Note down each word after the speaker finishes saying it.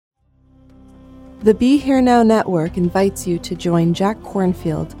The Be Here Now Network invites you to join Jack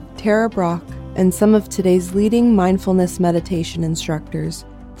Cornfield, Tara Brock, and some of today's leading mindfulness meditation instructors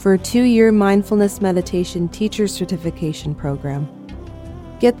for a 2-year mindfulness meditation teacher certification program.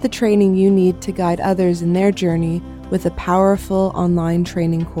 Get the training you need to guide others in their journey with a powerful online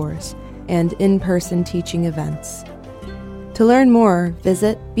training course and in-person teaching events. To learn more,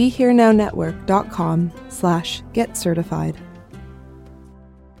 visit BeHereNowNetwork.com/get-certified.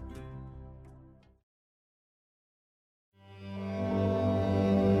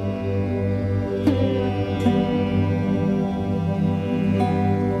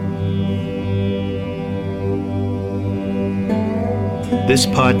 This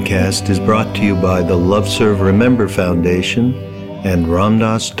podcast is brought to you by the Love Serve Remember Foundation and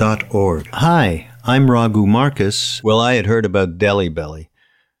Ramdas.org. Hi, I'm Raghu Marcus. Well, I had heard about Delhi Belly,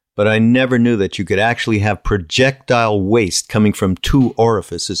 but I never knew that you could actually have projectile waste coming from 2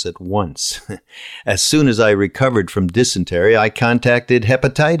 orifices at once. As soon as I recovered from dysentery, I contracted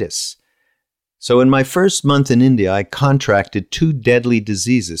hepatitis. So in my first month in India, I contracted 2 deadly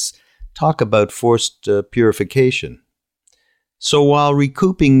diseases. Talk about forced purification. So while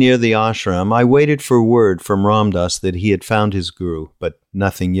recouping near the ashram, I waited for word from Ramdas that he had found his guru, but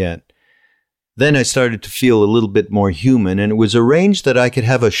nothing yet. Then I started to feel a little bit more human, and it was arranged that I could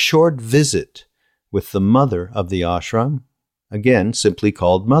have a short visit with the mother of the ashram, again simply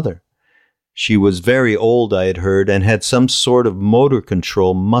called Mother. She was very old, I had heard, and had some sort of motor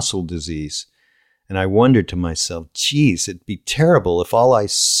control muscle disease. And I wondered to myself, geez, it'd be terrible if all I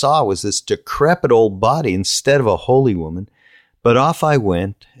saw was this decrepit old body instead of a holy woman. But off I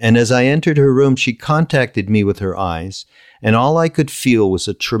went, and as I entered her room, she contacted me with her eyes, and all I could feel was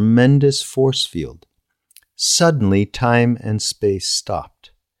a tremendous force field. Suddenly, time and space stopped.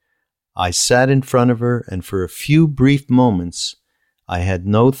 I sat in front of her, and for a few brief moments, I had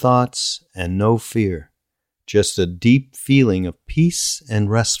no thoughts and no fear, just a deep feeling of peace and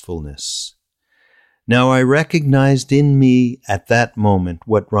restfulness. Now, I recognized in me at that moment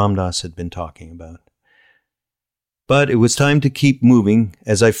what Ramdas had been talking about. But it was time to keep moving,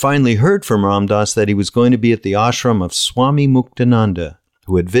 as I finally heard from Ramdas that he was going to be at the ashram of Swami Muktananda,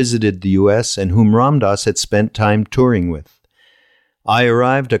 who had visited the U.S. and whom Ramdas had spent time touring with. I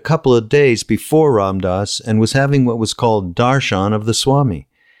arrived a couple of days before Ramdas and was having what was called darshan of the Swami.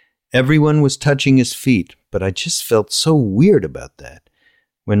 Everyone was touching his feet, but I just felt so weird about that.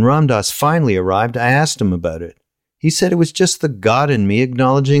 When Ramdas finally arrived, I asked him about it. He said it was just the God in me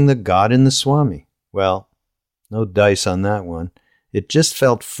acknowledging the God in the Swami. Well, no dice on that one. It just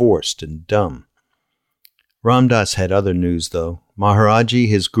felt forced and dumb. Ramdas had other news, though. Maharaji,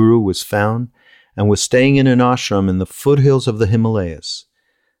 his guru, was found and was staying in an ashram in the foothills of the Himalayas.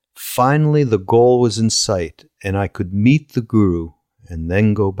 Finally, the goal was in sight, and I could meet the guru and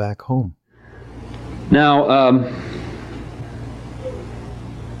then go back home. Now,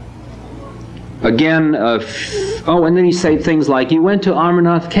 again, and then he said things like, you went to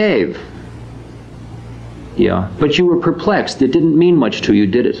Amarnath Cave. Yeah, but you were perplexed. It didn't mean much to you,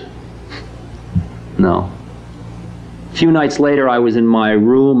 did it? No. A few nights later, I was in my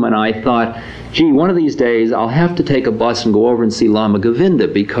room, and I thought, gee, one of these days, I'll have to take a bus and go over and see Lama Govinda,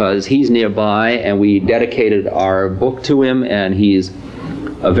 because he's nearby, and we dedicated our book to him, and he's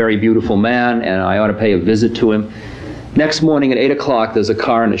a very beautiful man, and I ought to pay a visit to him. Next morning at 8 o'clock, there's a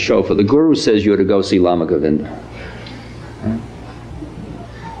car and a chauffeur. The guru says you're to go see Lama Govinda.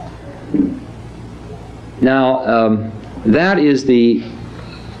 Now, that is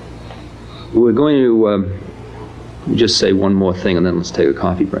we're going to just say one more thing and then let's take a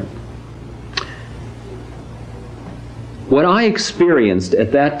coffee break. What I experienced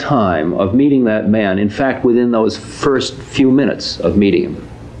at that time of meeting that man, in fact, within those first few minutes of meeting him,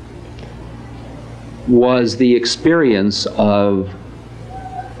 was the experience of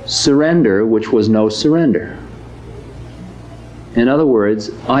surrender, which was no surrender. In other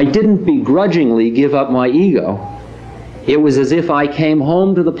words, I didn't begrudgingly give up my ego. It was as if I came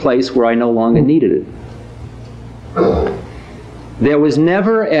home to the place where I no longer needed it. There was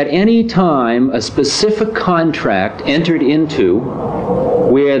never at any time a specific contract entered into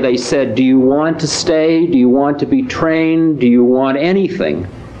where they said, do you want to stay? Do you want to be trained? Do you want anything?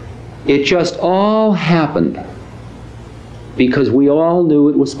 It just all happened because we all knew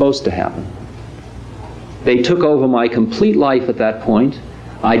it was supposed to happen. They took over my complete life at that point.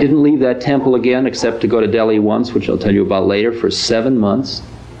 I didn't leave that temple again except to go to Delhi once, which I'll tell you about later, for 7 months.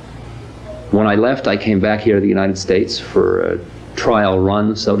 When I left, I came back here to the United States for a trial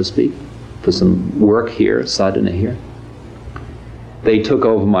run, so to speak, for some work here, sadhana here. They took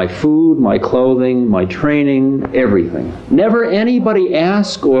over my food, my clothing, my training, everything. Never anybody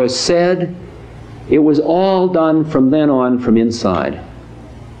asked or said, It was all done from then on from inside.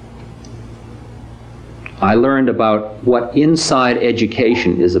 I learned about what inside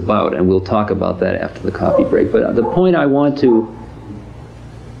education is about, and we'll talk about that after the coffee break. But the point I want to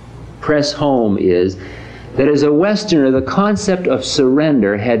press home is that as a Westerner, the concept of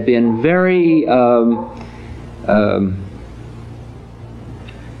surrender had been very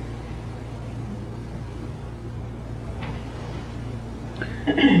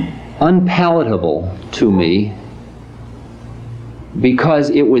unpalatable to me, because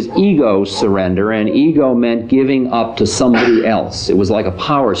it was ego surrender, and ego meant giving up to somebody else. It was like a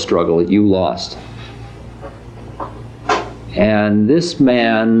power struggle that you lost. And this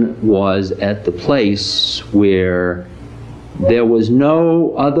man was at the place where there was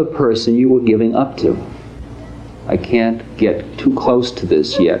no other person you were giving up to. I can't get too close to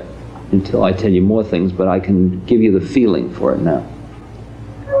this yet until I tell you more things, but I can give you the feeling for it now.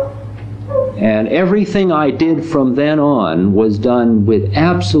 And everything I did from then on was done with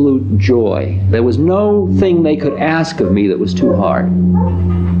absolute joy. There was no thing they could ask of me that was too hard.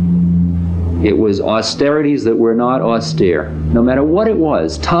 It was austerities that were not austere, no matter what it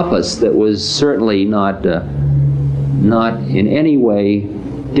was. Tapas that was certainly not in any way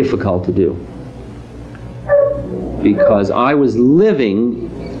difficult to do, because I was living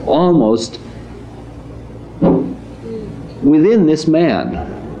almost within this man.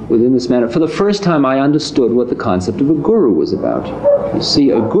 For the first time, I understood what the concept of a guru was about. You see,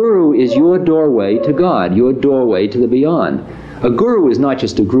 a guru is your doorway to God, your doorway to the beyond. A guru is not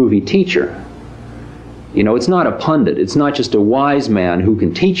just a groovy teacher. You know, it's not a pundit. It's not just a wise man who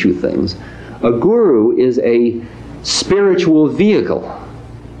can teach you things. A guru is a spiritual vehicle,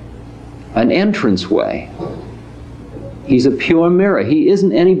 an entranceway. He's a pure mirror. He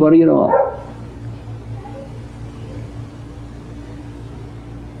isn't anybody at all.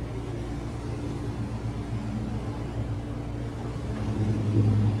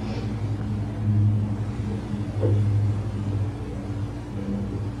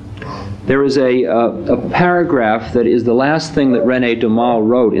 There is a paragraph that is the last thing that René Dumas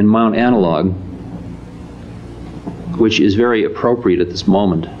wrote in Mount Analog, which is very appropriate at this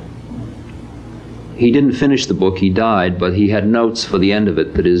moment. He didn't finish the book, he died, but he had notes for the end of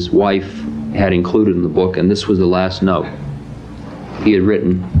it that his wife had included in the book, and this was the last note he had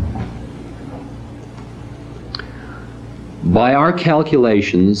written. By our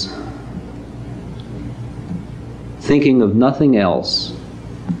calculations, thinking of nothing else,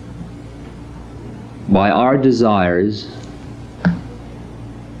 by our desires,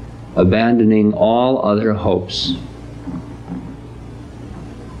 abandoning all other hopes,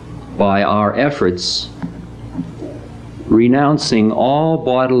 by our efforts, renouncing all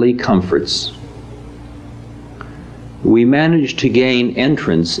bodily comforts, we managed to gain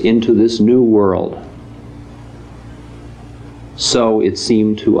entrance into this new world. So it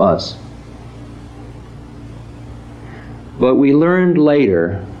seemed to us. But we learned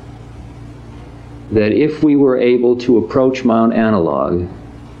later that if we were able to approach Mount Analog,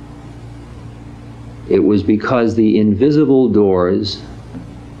 it was because the invisible doors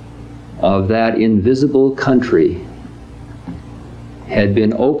of that invisible country had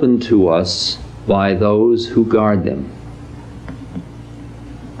been opened to us by those who guard them.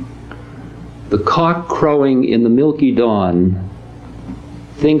 The cock crowing in the milky dawn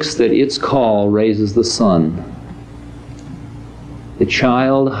thinks that its call raises the sun. The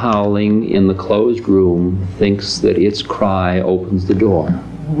child howling in the closed room thinks that its cry opens the door.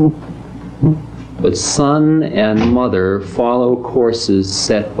 But son and mother follow courses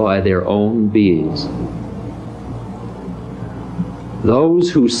set by their own beings.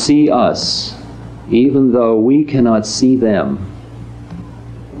 Those who see us, even though we cannot see them,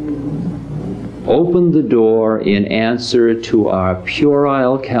 open the door in answer to our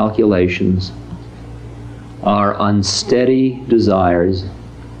puerile calculations, our unsteady desires,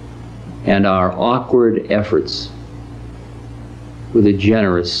 and our awkward efforts with a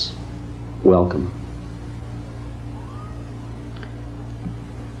generous welcome.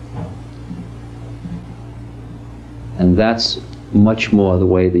 And that's much more the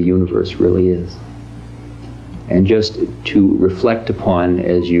way the universe really is. And just to reflect upon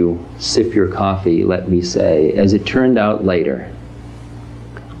as you sip your coffee, let me say, as it turned out later,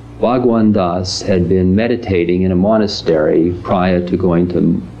 Bhagwan Das had been meditating in a monastery prior to going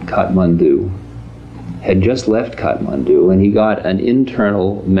to Kathmandu, had just left Kathmandu, and he got an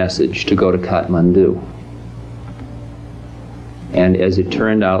internal message to go to Kathmandu. And as it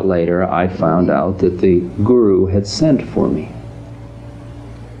turned out later, I found out that the Guru had sent for me.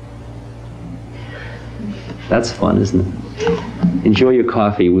 That's fun, isn't it? Enjoy your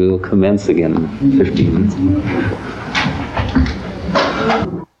coffee. We will commence again in 15 minutes.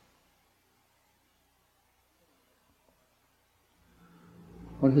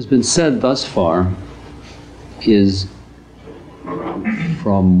 What has been said thus far is,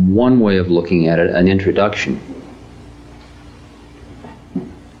 from one way of looking at it, an introduction.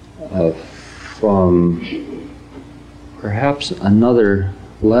 From perhaps another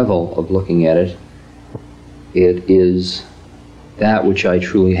level of looking at it, it is that which I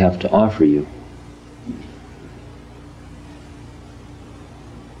truly have to offer you.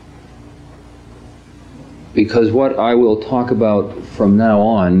 Because what I will talk about from now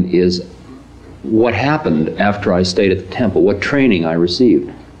on is what happened after I stayed at the temple, what training I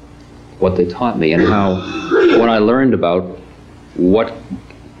received, what they taught me, and how, what I learned about what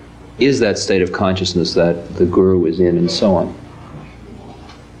is that state of consciousness that the Guru is in, and so on.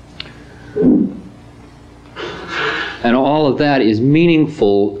 And all of that is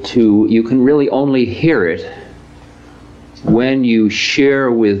meaningful to, you can really only hear it when you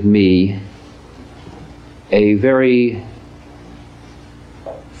share with me a very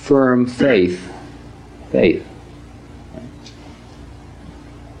firm faith.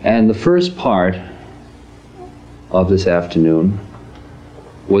 And the first part of this afternoon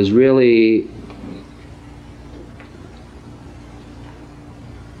was really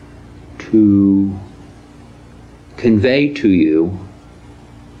to convey to you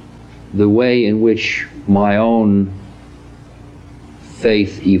the way in which my own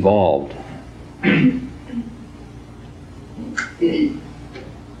faith evolved.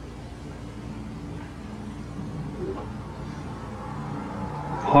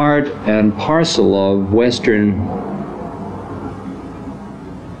 Part and parcel of Western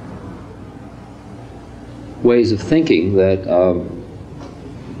ways of thinking that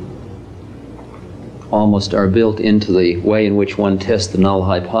almost are built into the way in which one tests the null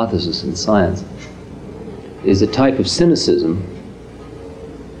hypothesis in science is a type of cynicism.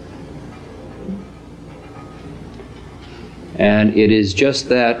 And it is just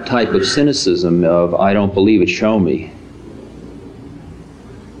that type of cynicism of, I don't believe it, show me,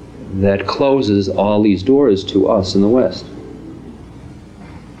 that closes all these doors to us in the West.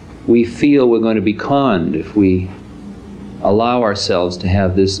 We feel we're going to be conned if we allow ourselves to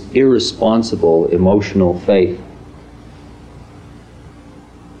have this irresponsible emotional faith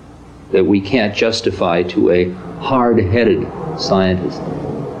that we can't justify to a hard-headed scientist.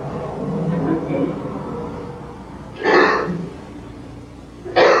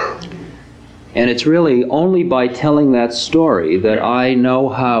 And it's really only by telling that story that I know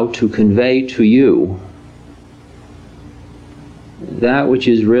how to convey to you that which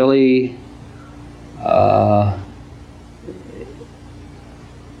is really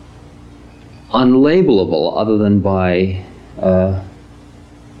unlabelable other than by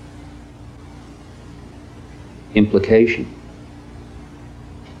implication.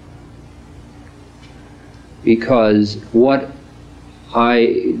 Because what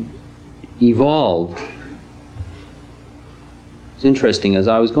I evolved, it's interesting, as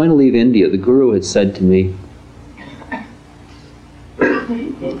I was going to leave India, the Guru had said to me,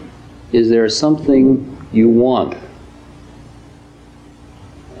 is there something you want?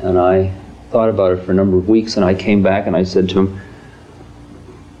 And I thought about it for a number of weeks, and I came back and I said to him,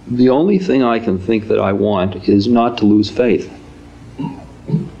 the only thing I can think that I want is not to lose faith.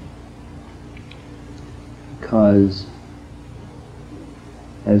 Because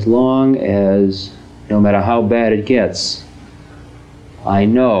as long as, no matter how bad it gets, I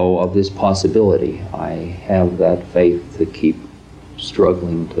know of this possibility, I have that faith to keep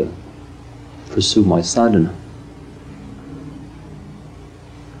struggling to pursue my sadhana.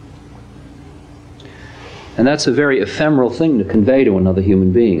 And that's a very ephemeral thing to convey to another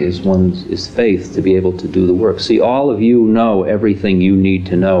human being, is faith to be able to do the work. See, all of you know everything you need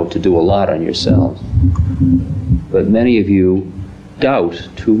to know to do a lot on yourselves. But many of you doubt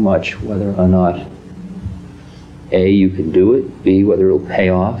too much whether or not A, you can do it, B, whether it'll pay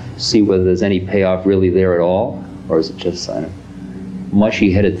off, C, whether there's any payoff really there at all, or is it just kind of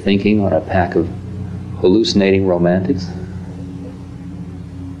mushy-headed thinking on a pack of hallucinating romantics?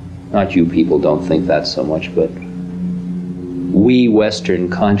 Not you people don't think that so much, but we Western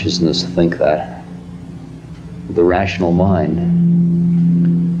consciousness think that, the rational mind.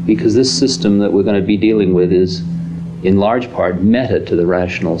 Because this system that we're going to be dealing with is, in large part, meta to the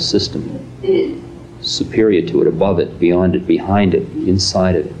rational system. Superior to it, above it, beyond it, behind it,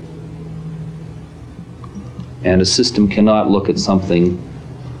 inside of it. And a system cannot look at something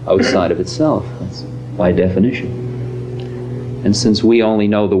outside of itself. That's by definition. And since we only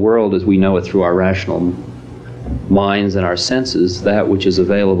know the world as we know it through our rational minds and our senses, that which is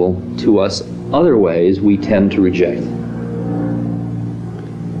available to us other ways, we tend to reject.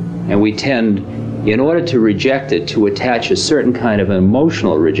 And we tend, in order to reject it, to attach a certain kind of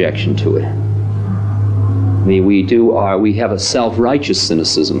emotional rejection to it. I mean, we have a self-righteous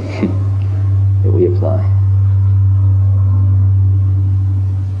cynicism that we apply.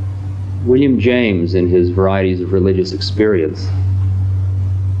 William James, in his Varieties of Religious Experience,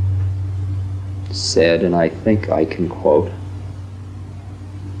 said, and I think I can quote,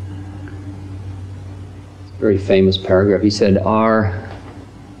 it's a very famous paragraph, he said, "Our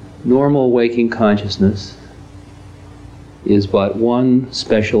normal waking consciousness is but one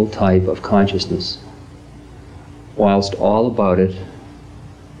special type of consciousness, whilst all about it,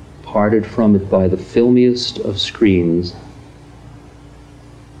 parted from it by the filmiest of screens,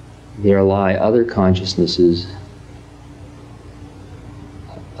 there lie other consciousnesses,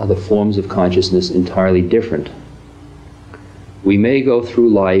 other forms of consciousness entirely different. We may go through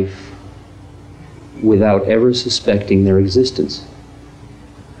life without ever suspecting their existence,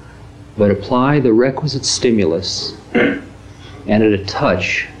 but apply the requisite stimulus, and at a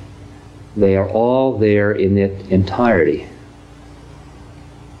touch, they are all there in their entirety.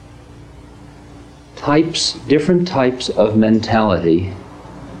 Different types of mentality,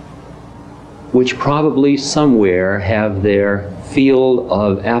 which probably somewhere have their field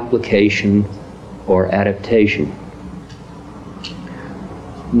of application or adaptation.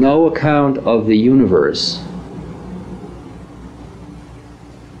 No account of the universe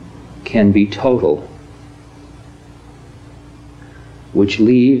can be total, which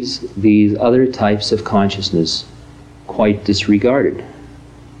leaves these other types of consciousness quite disregarded.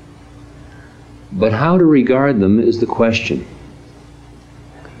 But how to regard them is the question,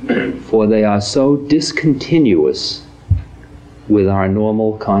 for they are so discontinuous with our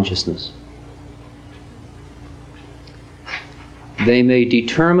normal consciousness. They may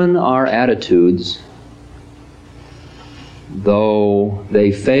determine our attitudes, though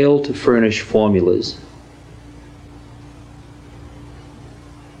they fail to furnish formulas.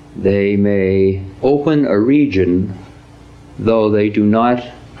 They may open a region, though they do not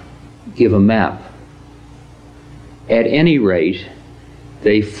give a map. At any rate,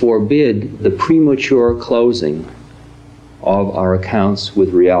 they forbid the premature closing of our accounts with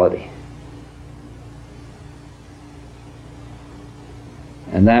reality.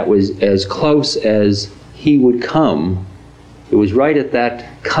 And that was as close as he would come. It was right at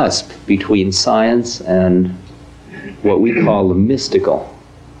that cusp between science and what we call the mystical.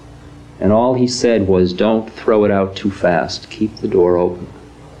 And all he said was, don't throw it out too fast. Keep the door open.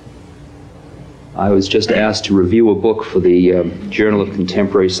 I was just asked to review a book for the Journal of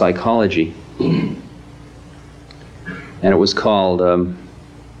Contemporary Psychology. And it was called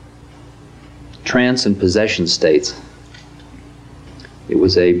Trance and Possession States. It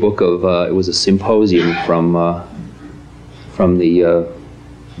was a book of, it was a symposium from the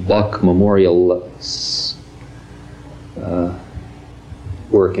Buck Memorial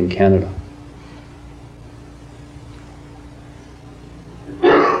work in Canada.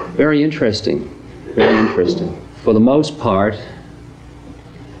 Very interesting, very interesting. For the most part,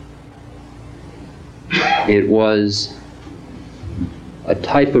 it was a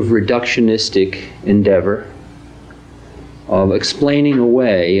type of reductionistic endeavor of explaining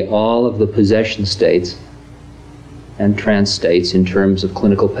away all of the possession states and trance states in terms of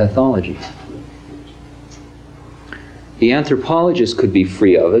clinical pathology. The anthropologists could be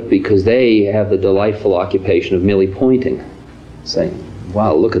free of it because they have the delightful occupation of merely pointing, saying,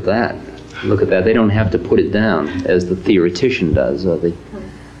 wow, look at that, look at that. They don't have to put it down as the theoretician does, or the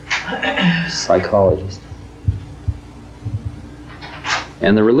psychologist.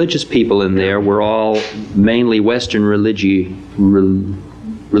 And the religious people in there were all mainly Western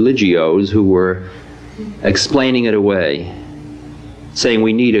religios who were explaining it away, saying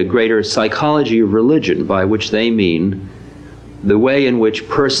we need a greater psychology of religion, by which they mean the way in which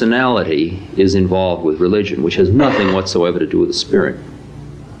personality is involved with religion, which has nothing whatsoever to do with the spirit.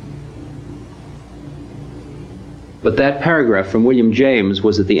 But that paragraph from William James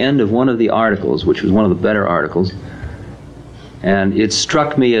was at the end of one of the articles, which was one of the better articles, and it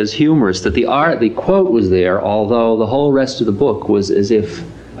struck me as humorous that the quote was there, although the whole rest of the book was as if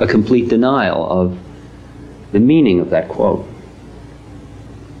a complete denial of the meaning of that quote.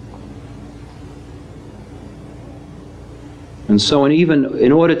 And so, even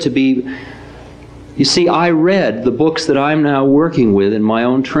in order to be, you see, I read the books that I'm now working with in my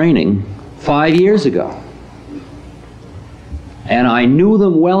own training 5 years ago. And I knew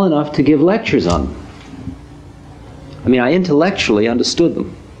them well enough to give lectures on them. I mean, I intellectually understood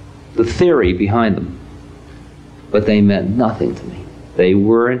them, the theory behind them. but they meant nothing to me. They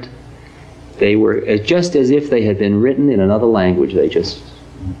were just as if they had been written in another language.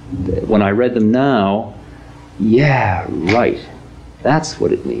 When I read them now, yeah, right, that's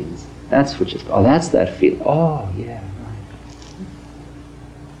what it means. That's what that's that feeling. Oh, yeah, right.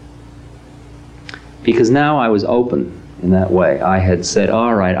 Because now I was open in that way. I had said,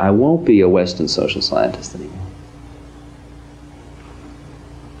 all right, I won't be a Western social scientist anymore.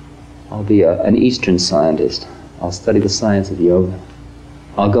 I'll be an Eastern scientist. I'll study the science of yoga.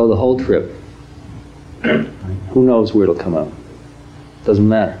 I'll go the whole trip. Who knows where it'll come out? Doesn't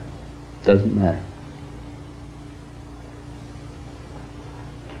matter. Doesn't matter.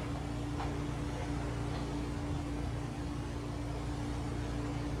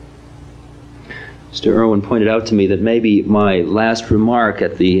 Mr. Irwin pointed out to me that maybe my last remark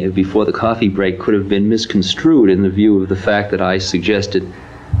before the coffee break could have been misconstrued in the view of the fact that I suggested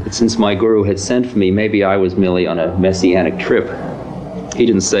that since my guru had sent for me, maybe I was merely on a messianic trip. He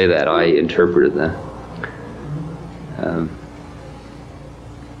didn't say that. I interpreted that.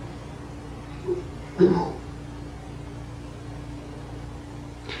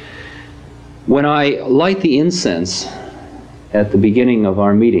 When I light the incense at the beginning of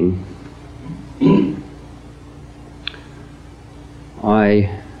our meeting,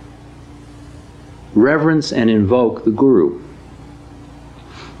 I reverence and invoke the Guru.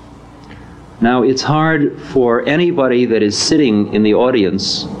 Now, it's hard for anybody that is sitting in the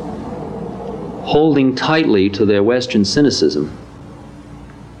audience holding tightly to their Western cynicism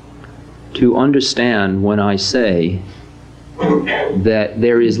to understand when I say that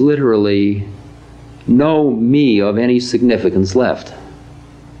there is literally no me of any significance left,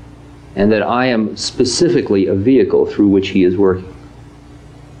 and that I am specifically a vehicle through which he is working.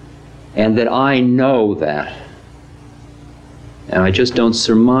 And that I know that. And I just don't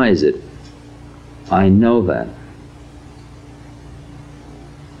surmise it. I know that.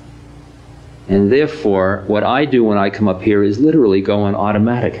 And therefore, what I do when I come up here is literally go on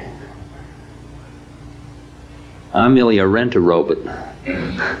automatic. I'm merely a rent-a-robot.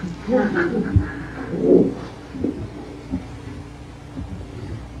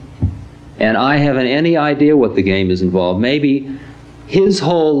 And I haven't any idea what the game is involved. Maybe his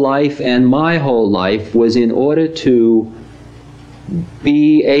whole life and my whole life was in order to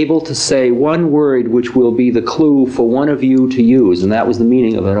be able to say one word which will be the clue for one of you to use, and that was the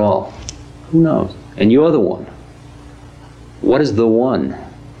meaning of it all. Who knows? And you're the one. What is the one?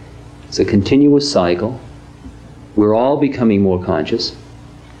 It's a continuous cycle. We're all becoming more conscious.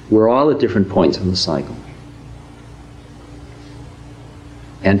 We're all at different points in the cycle.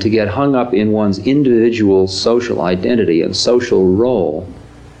 And to get hung up in one's individual social identity and social role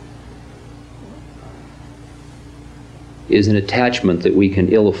is an attachment that we can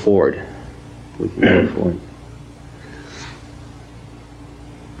ill afford. We can ill afford.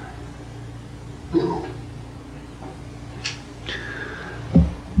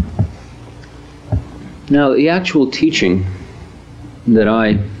 Now, the actual teaching that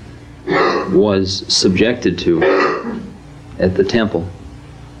I was subjected to at the temple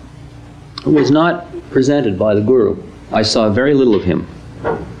was not presented by the Guru. I saw very little of him.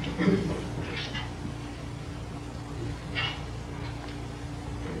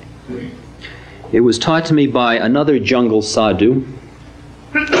 It was taught to me by another jungle sadhu,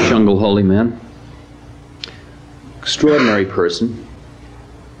 jungle holy man, extraordinary person.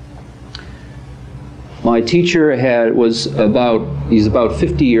 My teacher he's about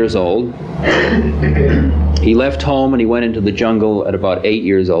 50 years old. He left home and he went into the jungle at about 8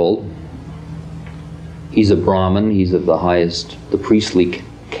 years old. He's a Brahmin. He's of the priestly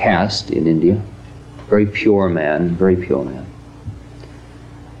caste in India. Very pure man, very pure man.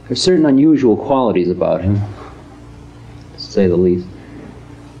 There's certain unusual qualities about him, to say the least.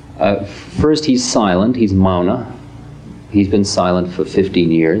 First, he's silent. He's mauna. He's been silent for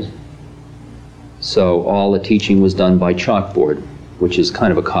 15 years. So all the teaching was done by chalkboard, which is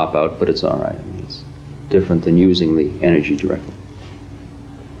kind of a cop-out, but it's all right. I mean, it's different than using the energy directly.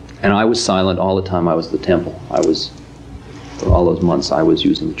 And I was silent all the time I was at the temple. For all those months, I was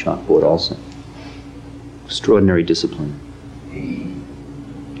using the chalkboard also. Extraordinary discipline.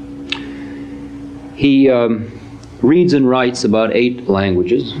 He reads and writes about 8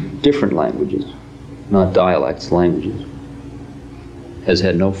 languages, different languages, not dialects, languages. Has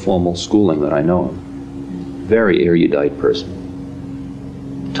had no formal schooling that I know of. Very erudite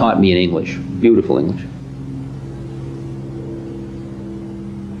person. Taught me in English, beautiful English.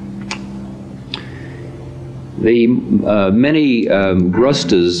 The many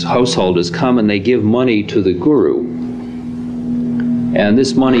grustas, householders, come and they give money to the Guru. And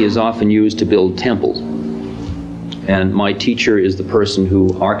this money is often used to build temples. And my teacher is the person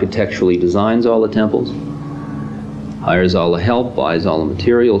who architecturally designs all the temples, hires all the help, buys all the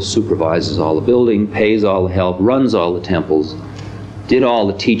materials, supervises all the building, pays all the help, runs all the temples, did all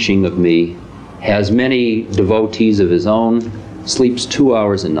the teaching of me, has many devotees of his own, sleeps 2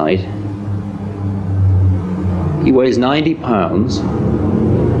 hours a night. He weighs 90 pounds.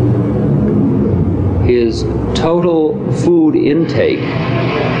 His total food intake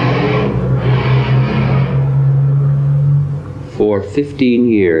for 15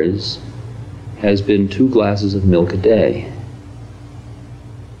 years has been 2 glasses of milk a day.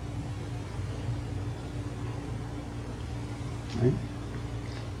 Right?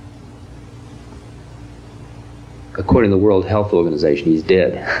 According to the World Health Organization, he's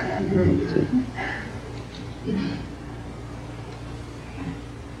dead.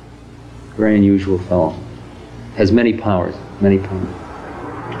 Very unusual fellow. Has many powers, many powers.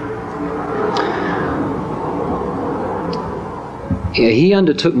 Yeah, he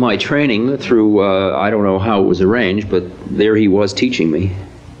undertook my training through, I don't know how it was arranged, but there he was teaching me.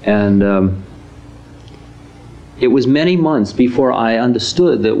 And it was many months before I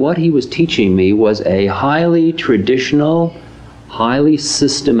understood that what he was teaching me was a highly traditional, highly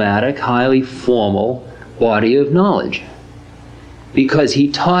systematic, highly formal body of knowledge. Because he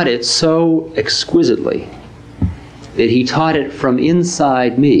taught it so exquisitely that he taught it from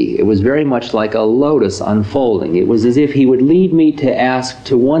inside me. It was very much like a lotus unfolding. It was as if he would lead me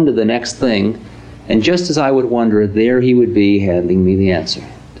to wonder the next thing, and just as I would wonder, there he would be handing me the answer.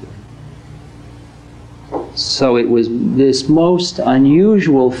 So it was this most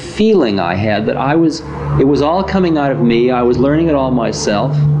unusual feeling I had that it was all coming out of me, I was learning it all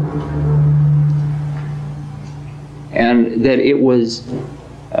myself, and that it was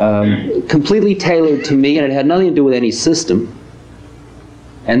completely tailored to me, and it had nothing to do with any system.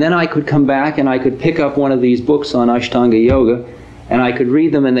 And then I could come back and I could pick up one of these books on Ashtanga Yoga, and I could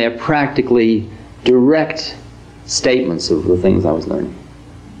read them, and they're practically direct statements of the things I was learning.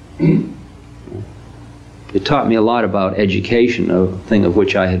 It taught me a lot about education, a thing of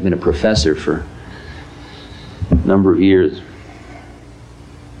which I had been a professor for a number of years.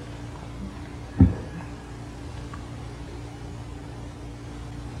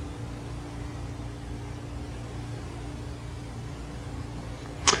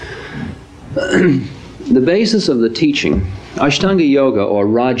 The basis of the teaching, Ashtanga Yoga or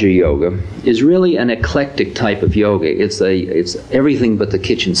Raja Yoga, is really an eclectic type of yoga. It's everything but the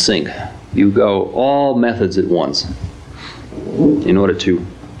kitchen sink. You go all methods at once in order to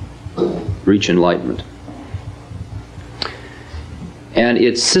reach enlightenment. And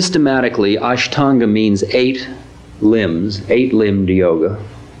it's systematically, Ashtanga means 8 limbs, 8-limbed yoga.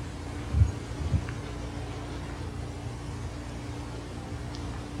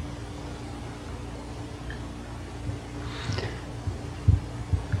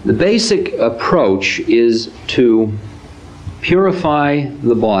 The basic approach is to purify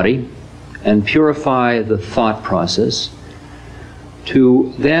the body and purify the thought process,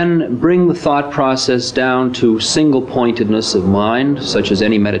 to then bring the thought process down to single-pointedness of mind, such as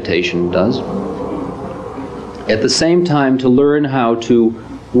any meditation does. At the same time, to learn how to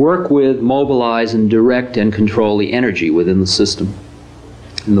work with, mobilize, and direct and control the energy within the system,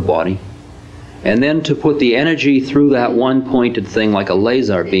 in the body. And then to put the energy through that one-pointed thing like a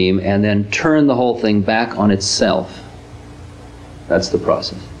laser beam and then turn the whole thing back on itself. That's the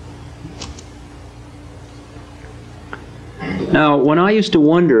process. Now, when I used to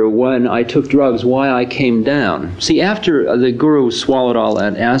wonder when I took drugs why I came down, see, after the guru swallowed all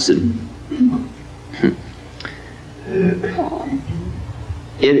that acid,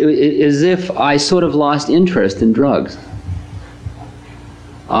 it as if I sort of lost interest in drugs.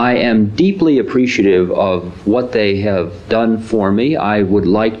 I am deeply appreciative of what they have done for me. I would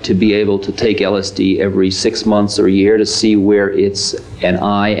like to be able to take LSD every 6 months or a year to see where it's and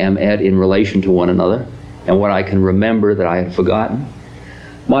I am at in relation to one another and what I can remember that I had forgotten.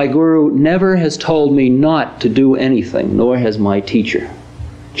 My guru never has told me not to do anything, nor has my teacher,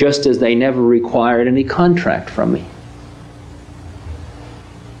 just as they never required any contract from me.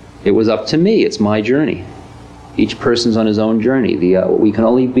 It was up to me. It's my journey. Each person's on his own journey. We can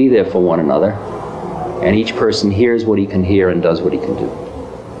only be there for one another, and each person hears what he can hear and does what he can do.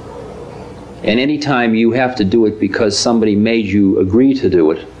 And any time you have to do it because somebody made you agree to do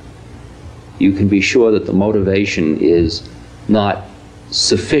it, you can be sure that the motivation is not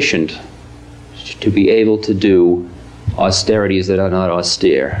sufficient to be able to do austerities that are not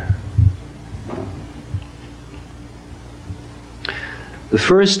austere. The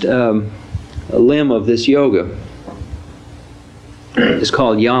first limb of this yoga is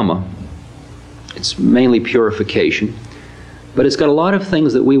called yama. It's mainly purification. But it's got a lot of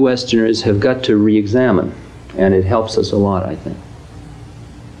things that we Westerners have got to re-examine, and it helps us a lot, I think.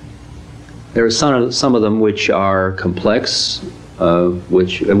 There are some of them which are complex, and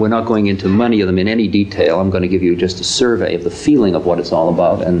we're not going into many of them in any detail. I'm going to give you just a survey of the feeling of what it's all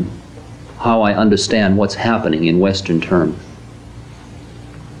about and how I understand what's happening in Western terms.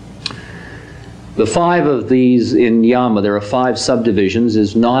 The 5 of these in Yama, there are 5 subdivisions,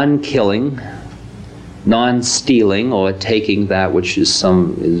 is non-killing, non-stealing, or taking that which is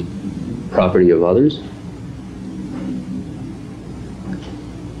property of others,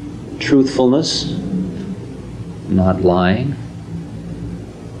 truthfulness, not lying,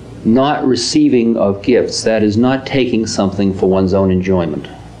 not receiving of gifts, that is, not taking something for one's own enjoyment.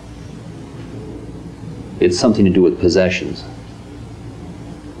 It's something to do with possessions.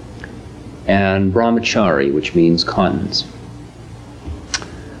 And brahmachari, which means continence.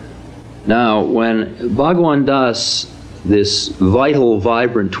 Now, when Bhagwan Das, this vital,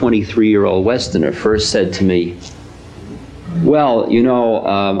 vibrant 23-year-old Westerner, first said to me, well, you know,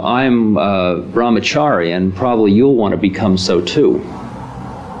 I'm brahmachari, and probably you'll want to become so too.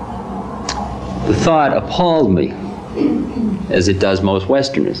 The thought appalled me, as it does most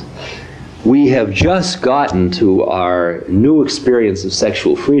Westerners. We have just gotten to our new experience of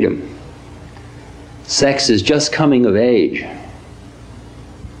sexual freedom. Sex is just coming of age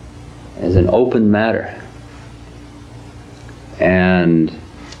as an open matter. And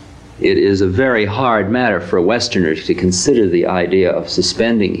it is a very hard matter for a Westerner to consider the idea of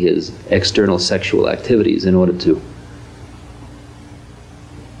suspending his external sexual activities in order to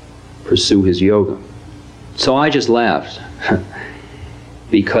pursue his yoga. So I just laughed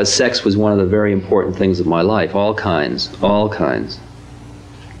because sex was one of the very important things of my life, all kinds, all kinds.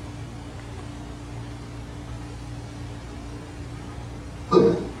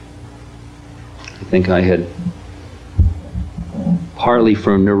 I think I had, partly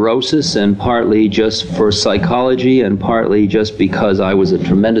from neurosis and partly just for psychology and partly just because I was a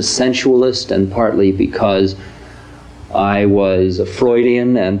tremendous sensualist and partly because I was a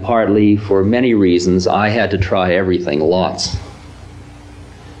Freudian and partly for many reasons, I had to try everything, lots.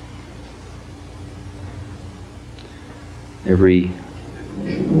 Every,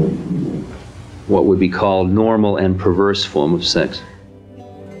 what would be called normal and perverse form of sex.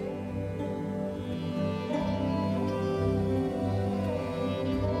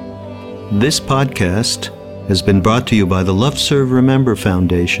 This podcast has been brought to you by the Love Serve Remember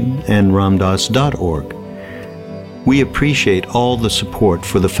Foundation and ramdas.org. We appreciate all the support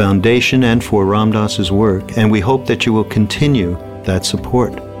for the foundation and for Ram Dass's work, and we hope that you will continue that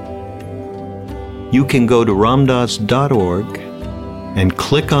support. You can go to ramdas.org and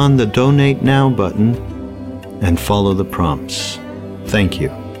click on the Donate Now button and follow the prompts. Thank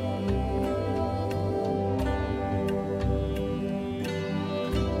you.